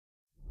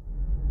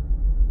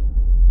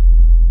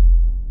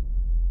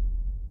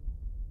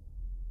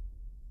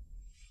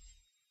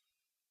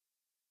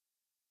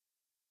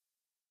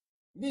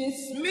بسم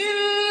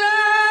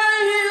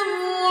الله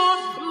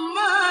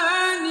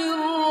الرحمن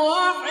الرحيم.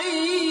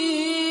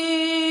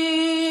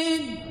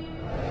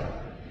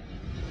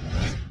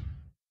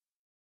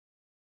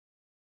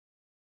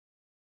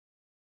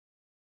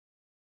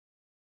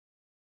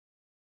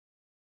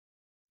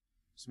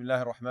 بسم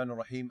الله الرحمن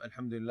الرحيم.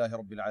 الحمد لله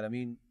رب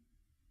العالمين،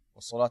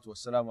 والصلاة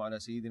والسلام على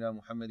سيدنا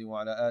محمد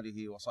وعلى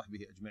آله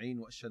وصحبه أجمعين،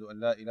 وأشهد أن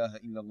لا إله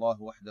إلا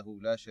الله وحده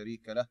لا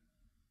شريك له،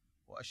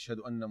 وأشهد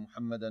أن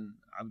محمدا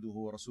عبده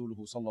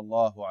ورسوله صلى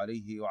الله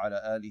عليه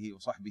وعلى آله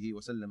وصحبه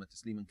وسلم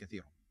تسليما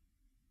كثيرا.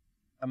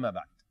 أما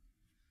بعد.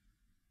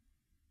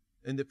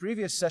 In the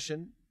previous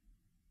session,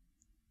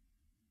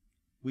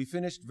 we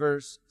finished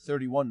verse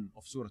 31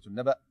 of Surah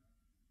An-Naba,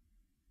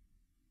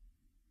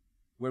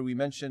 where we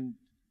mentioned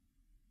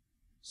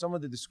some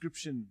of the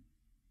description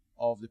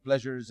of the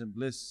pleasures and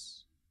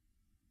bliss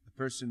a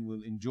person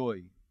will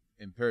enjoy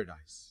in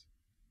paradise.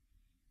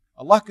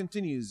 Allah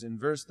continues in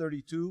verse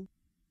 32.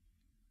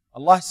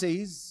 Allah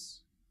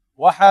says,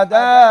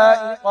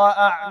 وَحَدَائِقَ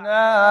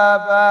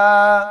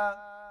أَعْنَابًا,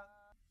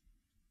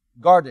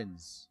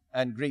 gardens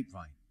and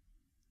grapevine.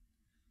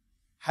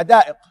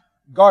 Hada'iq,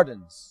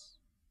 gardens,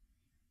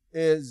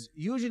 is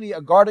usually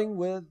a garden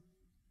with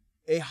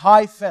a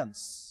high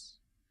fence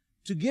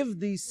to give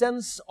the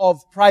sense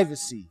of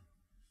privacy,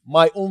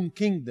 my own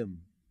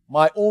kingdom,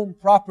 my own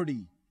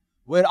property,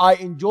 where I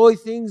enjoy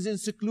things in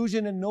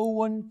seclusion and no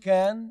one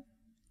can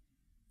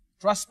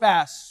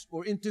trespass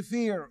or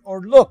interfere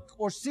or look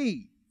or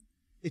see.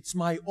 It's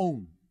my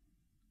own.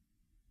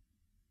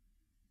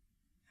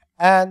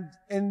 And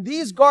in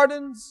these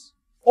gardens,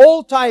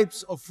 all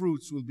types of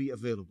fruits will be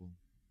available,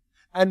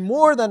 and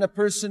more than a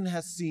person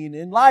has seen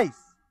in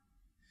life.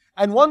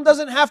 And one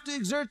doesn't have to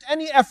exert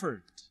any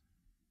effort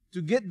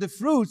to get the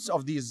fruits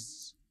of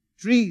these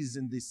trees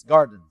in these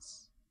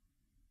gardens.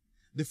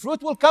 The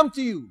fruit will come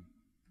to you.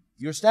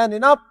 You're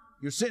standing up,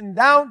 you're sitting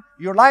down,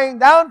 you're lying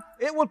down,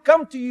 it will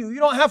come to you. You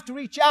don't have to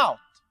reach out.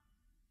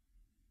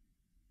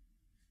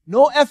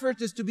 No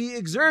effort is to be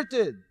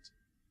exerted.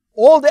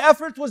 All the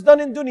effort was done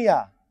in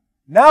dunya.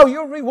 Now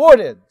you're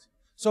rewarded.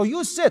 So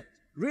you sit,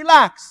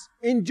 relax,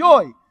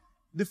 enjoy.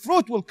 The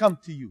fruit will come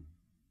to you.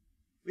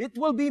 It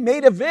will be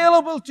made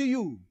available to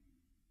you.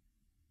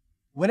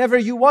 Whenever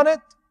you want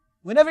it,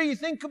 whenever you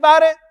think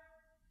about it,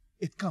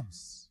 it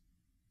comes.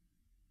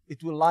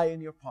 It will lie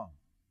in your palm.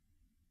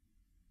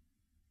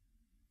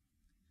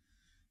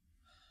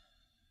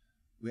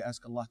 We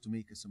ask Allah to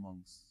make us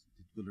amongst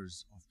the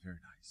dwellers of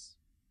paradise.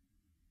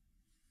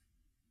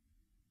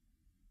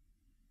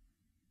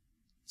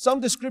 Some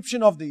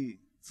description of the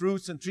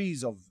fruits and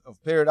trees of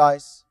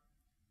paradise.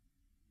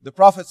 The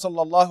Prophet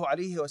sallallahu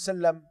alaihi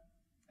wasallam,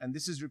 and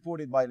this is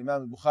reported by Imam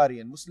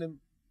al-Bukhari and Muslim,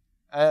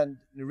 and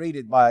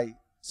narrated by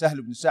Sahl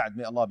ibn Sa'd,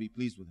 may Allah be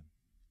pleased with him.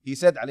 He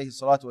said, alayhi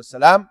salatu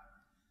wasalam,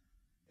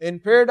 in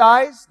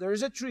paradise there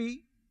is a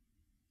tree.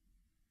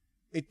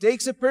 It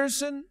takes a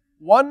person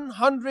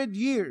 100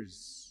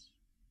 years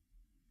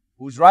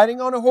who's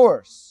riding on a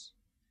horse.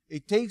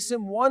 It takes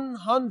him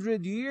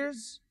 100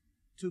 years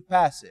to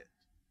pass it.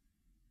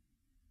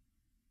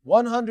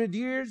 100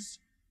 years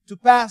to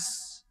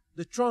pass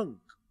the trunk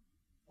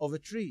of a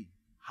tree.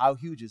 How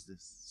huge is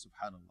this?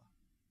 Subhanallah.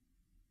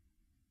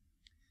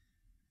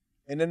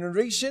 In a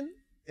narration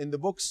in the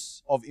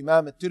books of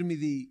Imam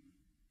al-Tirmidhi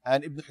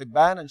and Ibn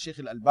Hibban and Sheikh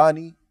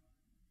al-Albani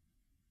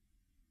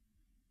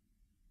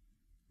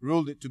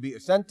ruled it to be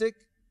authentic,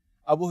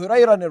 Abu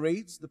Hurairah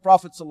narrates, the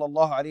Prophet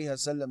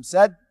ﷺ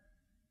said,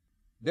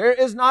 there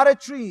is not a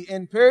tree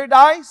in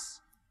paradise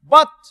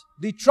but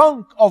the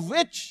trunk of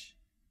which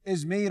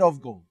is made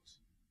of gold.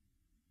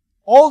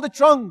 All the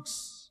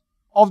trunks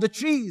of the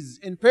trees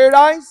in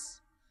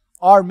paradise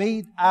are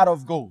made out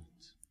of gold.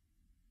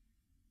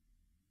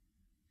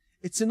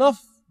 It's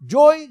enough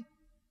joy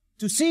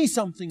to see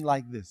something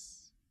like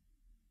this,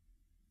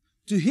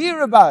 to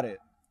hear about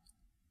it,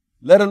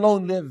 let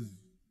alone live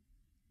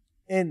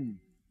in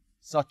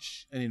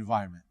such an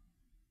environment.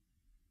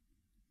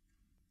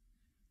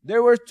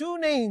 There were two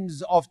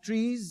names of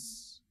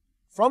trees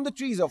from the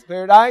trees of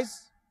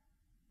paradise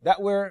that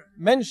were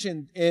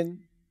mentioned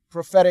in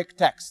prophetic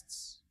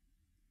texts.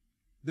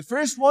 The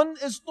first one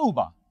is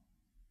Tuba,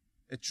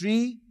 a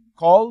tree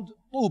called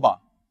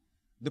Tuba.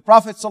 The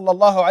Prophet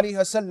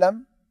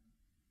ﷺ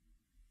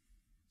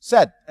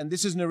said, and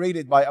this is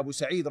narrated by Abu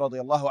Sa'id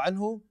radiallahu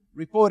anhu,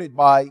 reported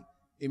by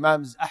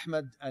Imams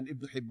Ahmad and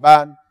Ibn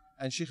Hibban,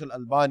 and Sheikh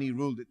al-Albani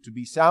ruled it to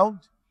be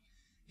sound.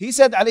 He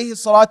said, alayhi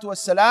salatu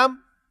wassalam,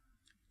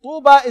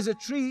 Tuba is a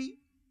tree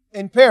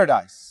in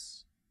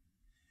paradise.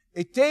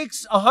 It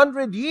takes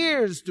 100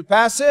 years to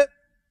pass it.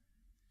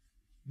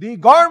 The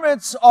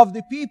garments of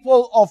the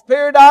people of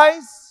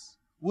paradise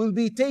will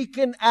be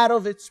taken out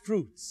of its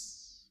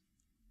fruits.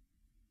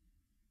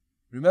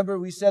 Remember,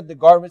 we said the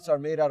garments are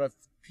made out of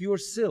pure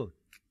silk.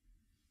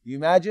 You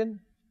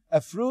imagine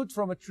a fruit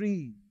from a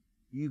tree.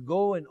 You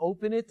go and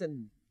open it,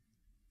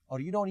 or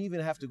you don't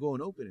even have to go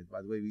and open it.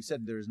 By the way, we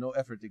said there is no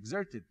effort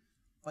exerted.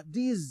 But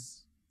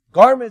these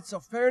garments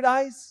of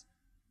paradise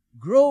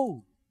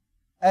grow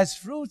as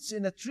fruits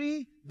in a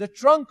tree, the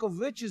trunk of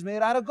which is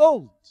made out of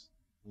gold.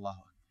 Allahu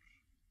Akbar.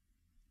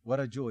 What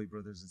a joy,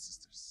 brothers and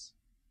sisters.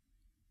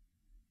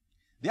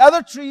 The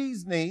other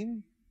tree's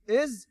name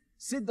is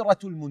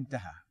Sidratul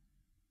Muntaha.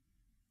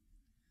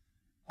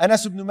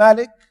 Anas ibn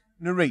Malik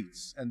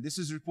narrates, and this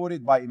is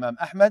reported by Imam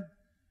Ahmad,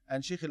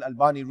 and Sheikh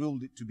Al-Albani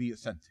ruled it to be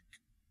authentic.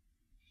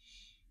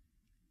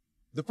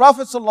 The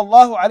Prophet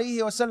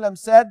ﷺ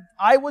said,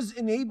 I was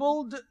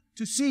enabled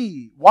to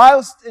see,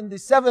 whilst in the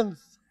seventh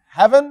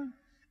heaven,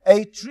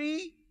 a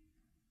tree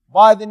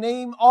by the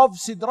name of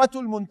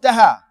Sidratul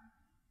Muntaha.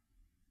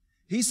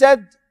 He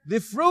said, the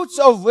fruits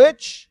of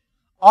which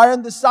are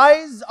in the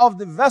size of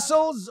the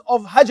vessels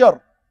of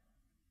Hajar.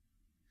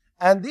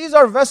 And these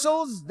are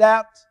vessels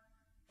that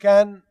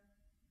can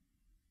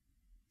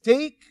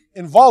take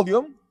in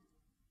volume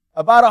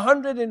about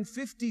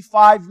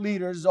 155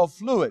 liters of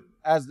fluid,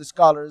 as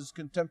the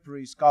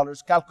contemporary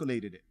scholars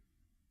calculated it.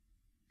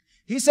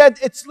 He said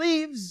its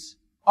leaves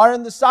are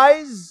in the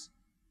size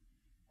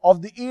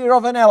of the ear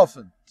of an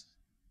elephant.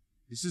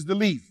 This is the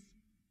leaf.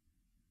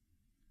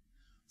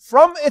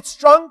 From its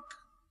trunk,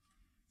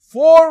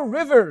 4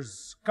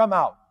 rivers come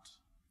out,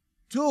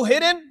 2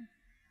 hidden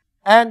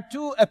and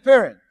 2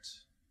 apparent.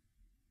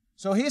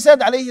 So he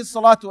said, alayhi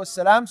salatu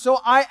wassalam, so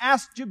I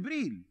asked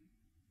Jibreel,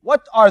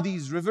 what are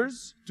these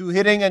rivers, 2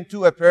 hidden and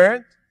 2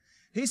 apparent?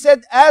 He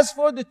said, as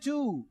for the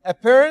 2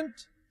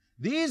 apparent,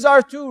 these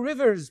are 2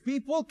 rivers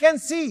people can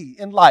see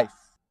in life.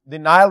 The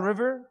Nile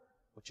River,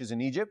 which is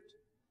in Egypt,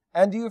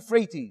 and the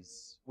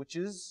Euphrates, which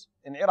is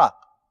in Iraq.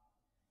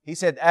 He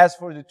said, as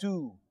for the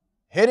 2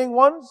 hidden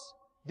ones,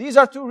 these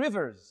are 2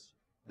 rivers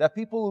that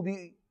people will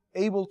be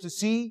able to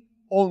see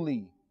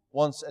only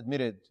once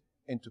admitted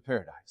into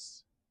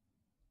paradise.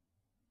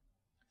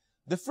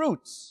 The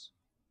fruits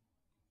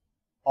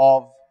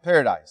of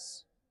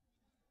paradise.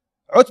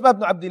 Utbah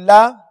ibn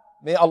Abdullah,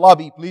 may Allah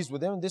be pleased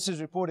with him, this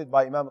is reported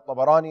by Imam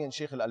al-Tabarani, and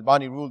Sheikh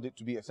Al-Albani ruled it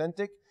to be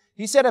authentic.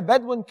 He said a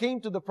Bedouin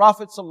came to the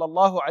Prophet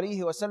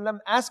ﷺ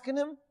asking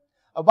him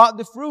about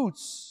the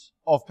fruits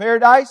of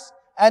paradise,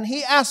 and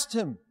he asked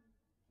him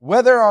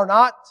whether or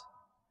not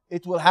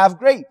it will have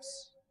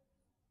grapes,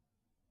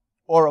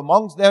 or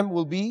amongst them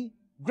will be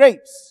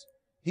grapes.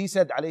 He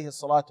said, alayhi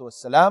salatu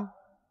wassalam,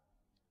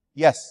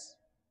 yes.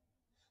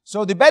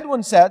 So the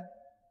Bedouin said,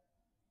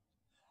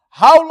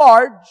 how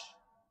large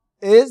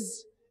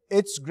is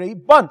its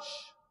grape bunch?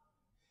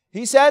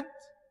 He said,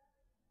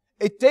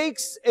 it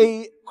takes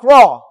a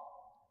crow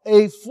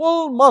a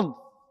full month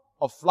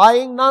of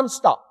flying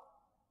non-stop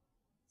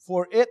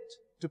for it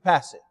to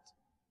pass it.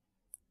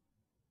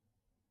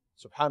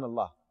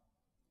 Subhanallah.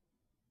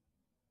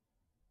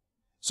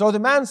 So the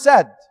man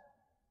said,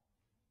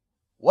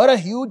 what a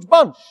huge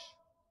bunch.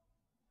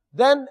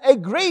 Then a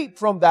grape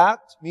from that,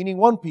 meaning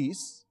 1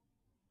 piece,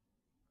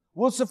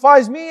 will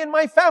suffice me and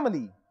my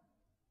family.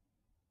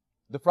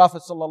 The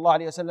Prophet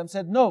ﷺ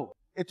said, no,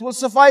 it will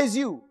suffice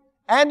you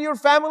and your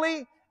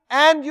family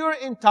and your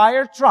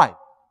entire tribe.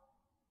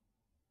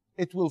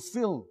 It will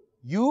fill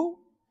you,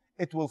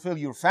 it will fill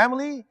your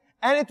family,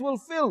 and it will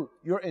fill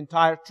your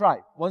entire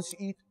tribe once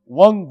you eat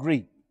 1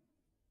 grape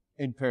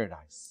in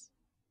paradise.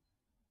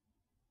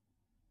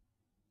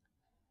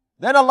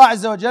 Then Allah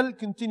Azza wa Jal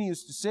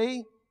continues to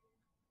say,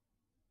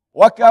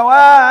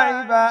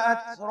 وَكَوَاعِبَ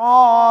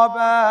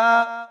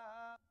أَتْرَابًا,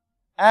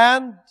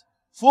 and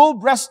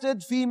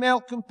full-breasted female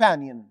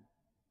companion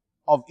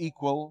of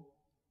equal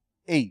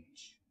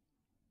age.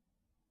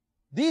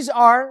 These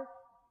are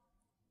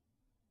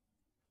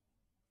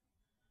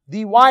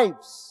the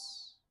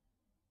wives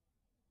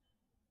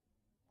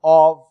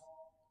of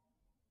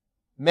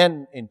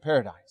men in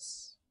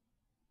paradise.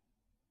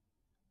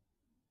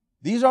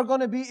 These are going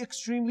to be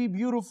extremely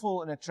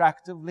beautiful and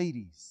attractive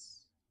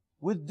ladies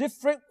with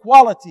different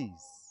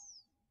qualities.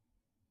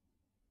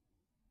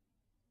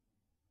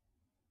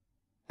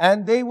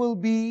 And they will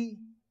be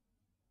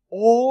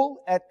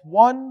all at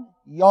one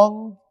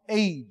young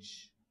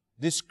age.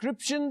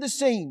 Description the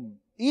same,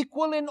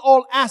 equal in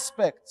all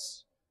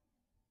aspects.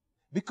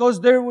 Because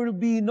there will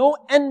be no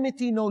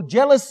enmity, no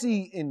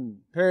jealousy in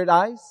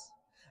paradise.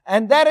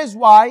 And that is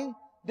why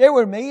they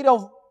were made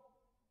of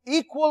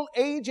equal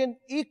age and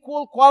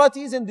equal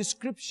qualities and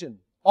description.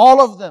 All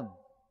of them.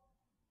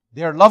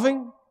 They're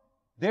loving,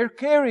 they're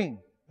caring,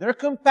 they're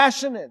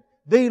compassionate.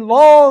 They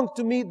long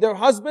to meet their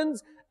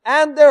husbands,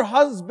 and their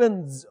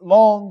husbands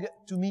long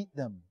to meet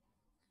them.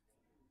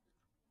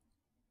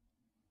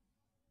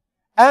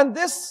 And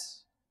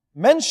this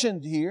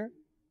mentioned here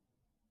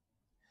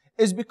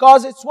is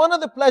because it's one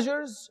of the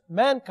pleasures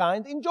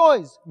mankind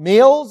enjoys.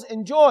 Males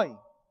enjoy.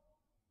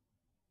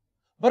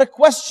 But a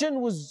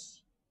question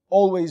was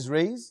always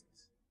raised,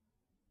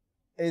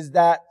 is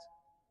that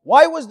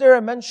why was there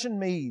a mention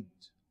made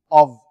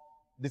of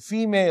the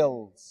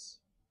females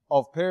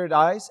of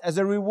paradise as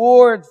a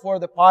reward for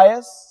the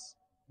pious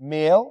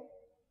male?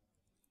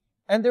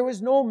 And there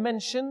was no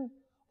mention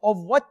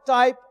of what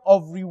type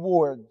of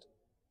reward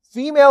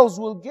females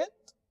will get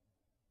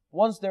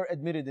once they're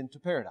admitted into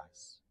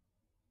paradise.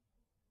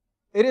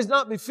 It is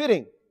not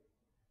befitting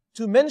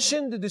to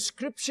mention the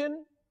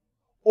description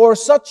or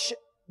such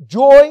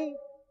joy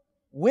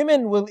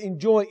women will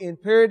enjoy in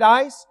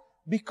paradise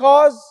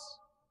because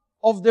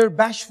of their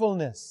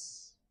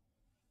bashfulness.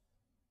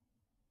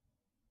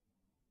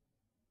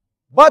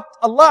 But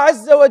Allah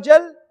Azza wa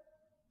Jal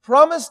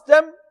promised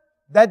them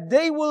that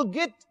they will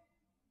get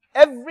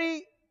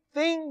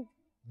everything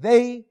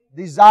they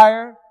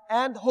desire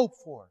and hope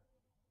for,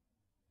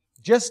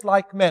 just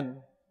like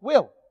men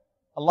will.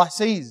 Allah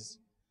says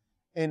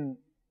in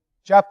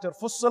chapter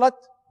Fussilat,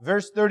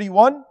 verse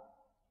 31,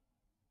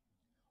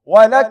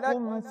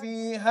 وَلَكُمْ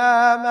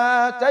فِيهَا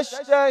مَا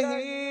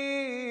تَشْتَهِي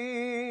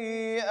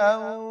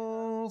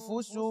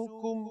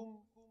أَنفُسُكُمْ,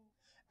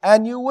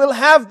 and you will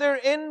have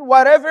therein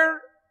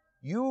whatever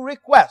you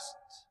request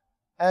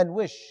and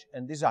wish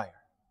and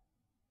desire.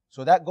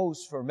 So that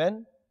goes for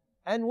men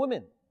and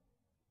women.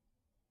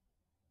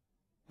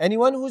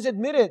 Anyone who's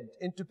admitted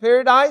into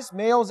paradise,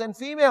 males and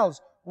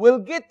females, will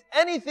get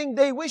anything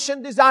they wish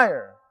and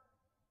desire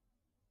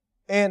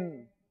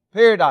in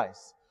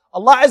paradise.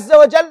 Allah Azza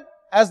wa Jal,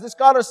 as the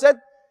scholar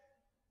said,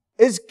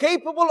 is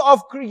capable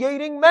of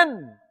creating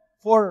men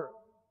for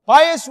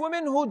pious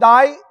women who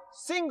die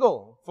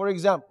single, for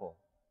example.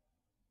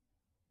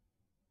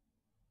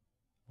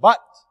 But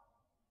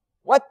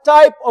what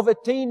type of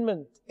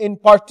attainment in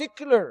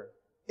particular,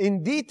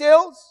 in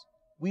details,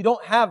 we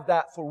don't have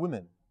that for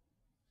women.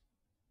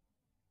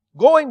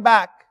 Going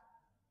back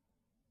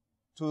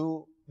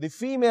to the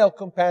female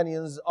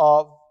companions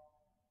of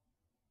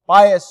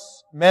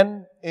pious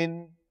men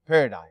in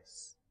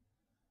paradise.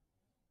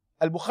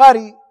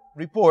 Al-Bukhari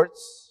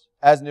reports,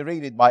 as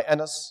narrated by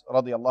Anas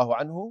radiallahu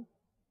anhu,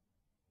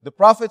 the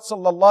Prophet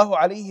sallallahu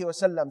alaihi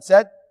wasallam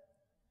said,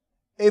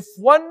 if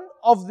one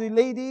of the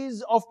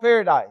ladies of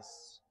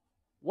paradise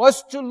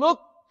was to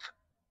look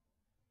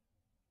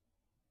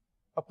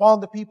upon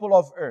the people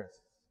of earth,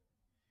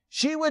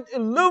 she would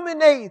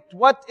illuminate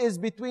what is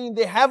between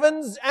the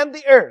heavens and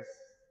the earth.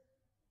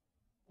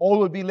 All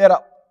will be lit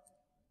up.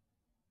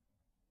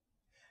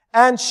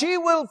 And she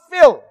will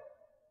fill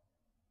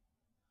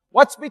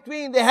what's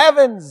between the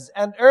heavens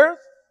and earth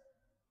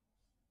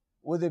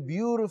with a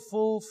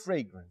beautiful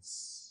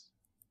fragrance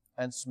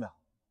and smell.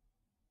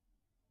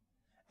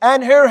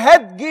 And her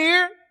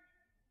headgear,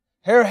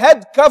 her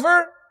head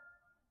cover,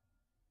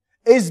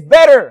 is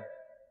better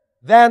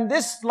than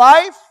this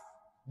life,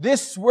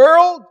 this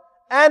world,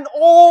 and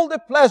all the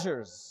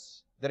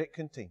pleasures that it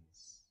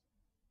contains.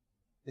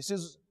 This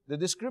is the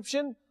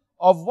description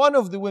of one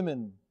of the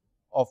women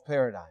of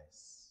paradise.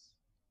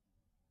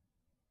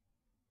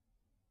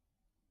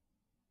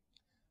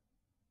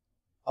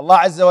 Allah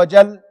Azza wa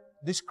Jal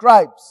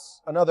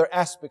describes another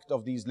aspect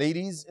of these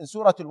ladies in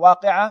Surah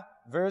Al-Waqi'ah,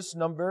 verse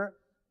number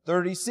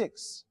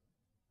 36,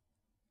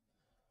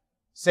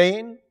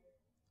 saying,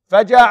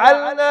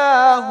 فَجَعَلْنَاهُنَّ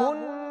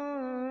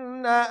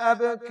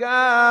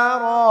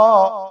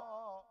أَبْكَارًا,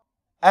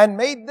 and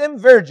made them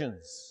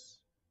virgins.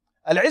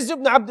 Al-Izz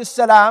ibn Abd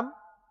al-Salam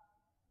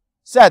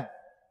said,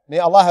 may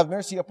Allah have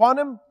mercy upon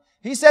him,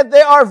 he said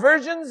they are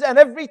virgins, and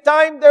every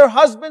time their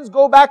husbands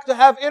go back to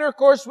have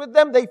intercourse with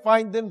them, they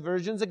find them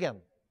virgins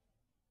again.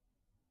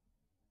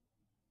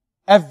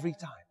 Every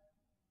time.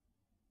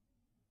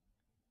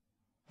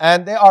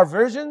 And they are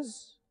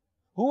virgins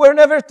who were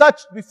never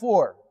touched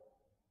before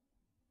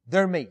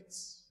their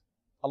mates.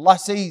 Allah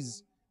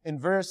says in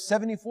verse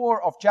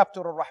 74 of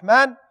chapter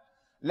Ar-Rahman,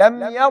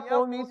 لَمْ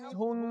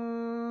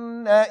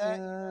يَطْمِثْهُنَّ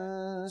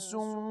إِنسٌ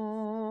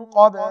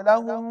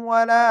قَبْلَهُمْ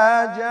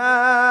وَلَا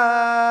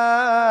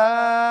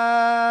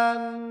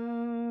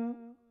جَانٌّ,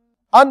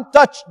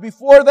 untouched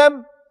before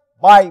them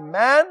by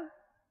man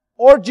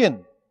or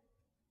jinn.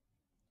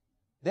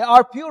 They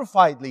are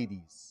purified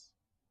ladies.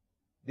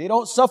 They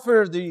don't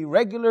suffer the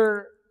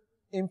regular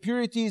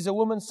impurities a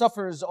woman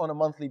suffers on a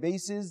monthly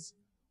basis,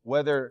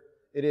 whether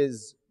it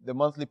is the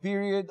monthly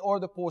period or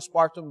the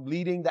postpartum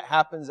bleeding that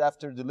happens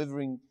after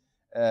delivering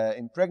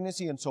in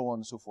pregnancy and so on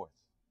and so forth.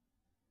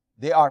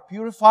 They are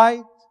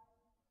purified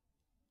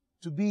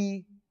to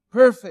be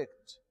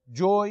perfect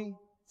joy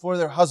for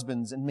their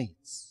husbands and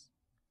mates.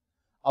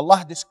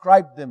 Allah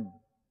described them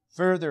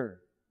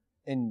further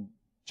in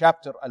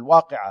chapter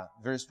Al-Waqi'ah,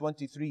 verse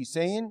 23,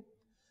 saying,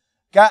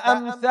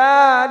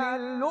 كَأَمْثَالِ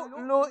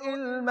اللُّؤْلُؤِ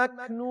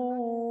الْمَكْنُونِ,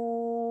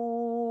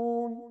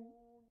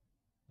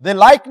 the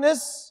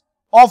likeness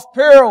of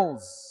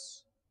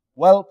pearls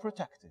well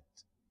protected.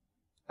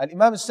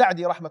 Al-Imam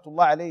al-Sa'di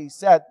rahmatullah alayhi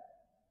said,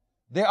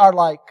 they are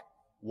like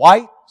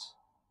white,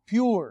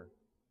 pure,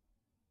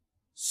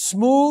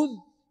 smooth,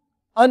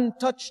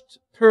 untouched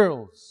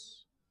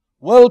pearls,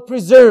 well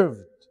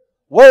preserved,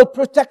 well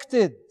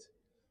protected,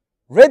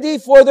 ready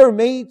for their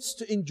mates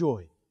to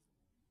enjoy.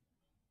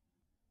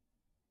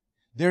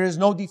 There is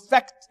no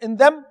defect in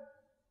them.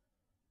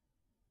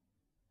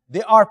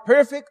 They are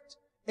perfect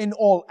in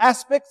all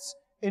aspects,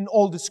 in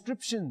all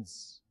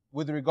descriptions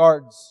with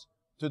regards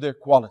to their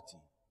quality.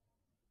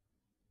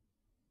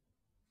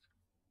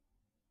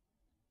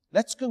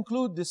 Let's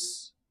conclude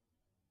this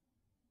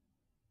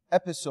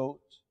episode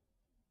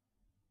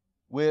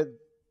with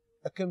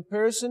a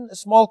comparison, a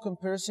small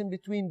comparison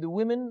between the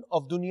women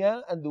of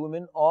dunya and the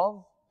women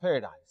of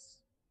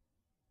paradise.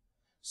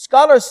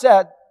 Scholars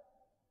said,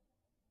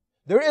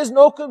 there is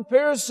no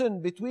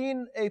comparison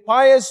between a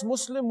pious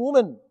Muslim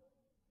woman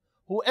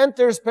who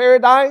enters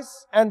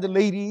paradise and the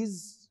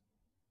ladies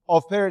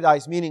of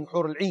paradise, meaning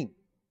Hur al-Ain.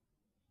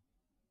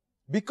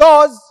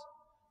 Because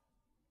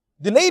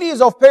the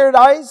ladies of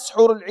paradise,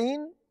 Hur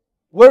al-Ain,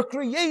 were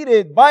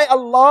created by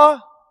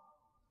Allah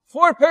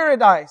for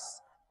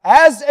paradise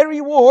as a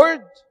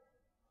reward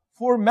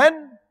for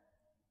men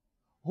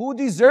who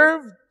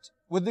deserved,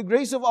 with the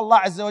grace of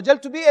Allah Azza wa Jal,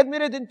 to be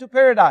admitted into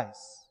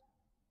paradise.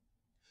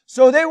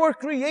 So they were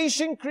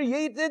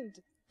created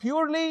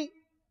purely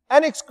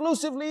and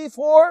exclusively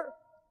for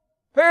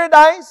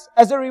paradise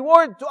as a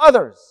reward to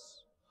others.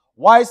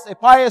 Whilst a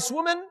pious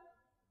woman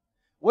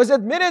was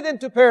admitted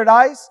into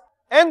paradise,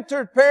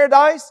 entered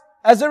paradise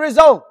as a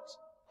result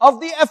of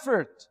the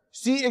effort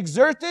she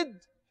exerted,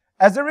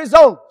 as a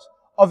result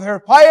of her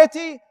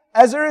piety,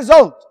 as a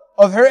result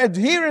of her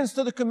adherence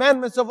to the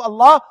commandments of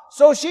Allah.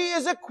 So she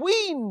is a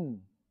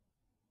queen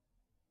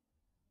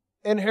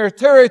in her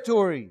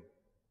territory.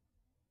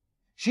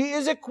 She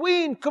is a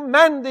queen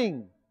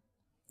commanding,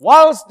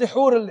 whilst the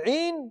Hur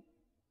al-Ain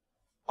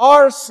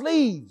are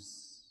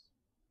slaves,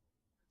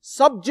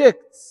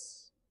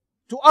 subjects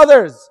to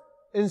others,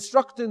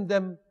 instructing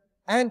them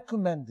and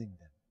commanding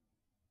them.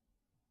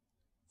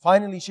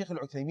 Finally, Sheikh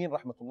al-Uthaymeen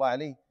rahmatullah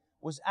alayh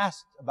was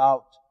asked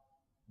about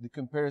the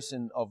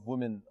comparison of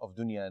women of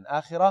dunya and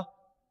akhirah,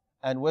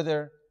 and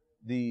whether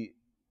the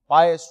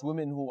pious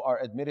women who are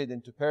admitted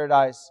into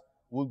paradise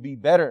will be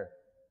better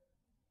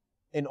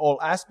in all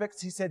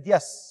aspects. He said,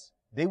 yes,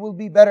 they will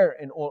be better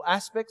in all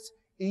aspects,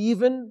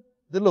 even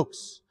the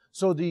looks.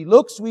 So the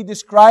looks we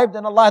described,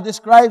 and Allah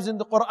describes in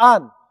the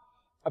Quran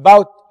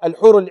about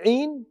Al-Hur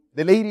al-Ain,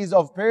 the ladies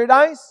of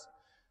paradise.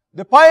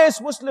 The pious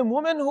Muslim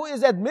woman who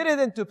is admitted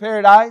into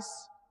paradise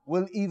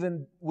will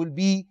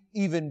be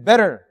even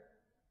better.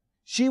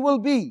 She will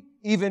be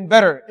even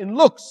better in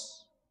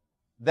looks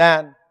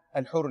than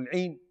Al-Hur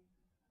al-Ain.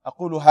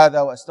 أقول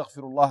هذا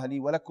وأستغفر الله لي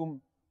ولكم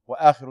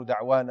وآخر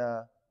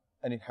دعوانا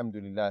أن الحمد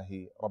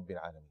لله رب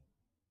العالمين.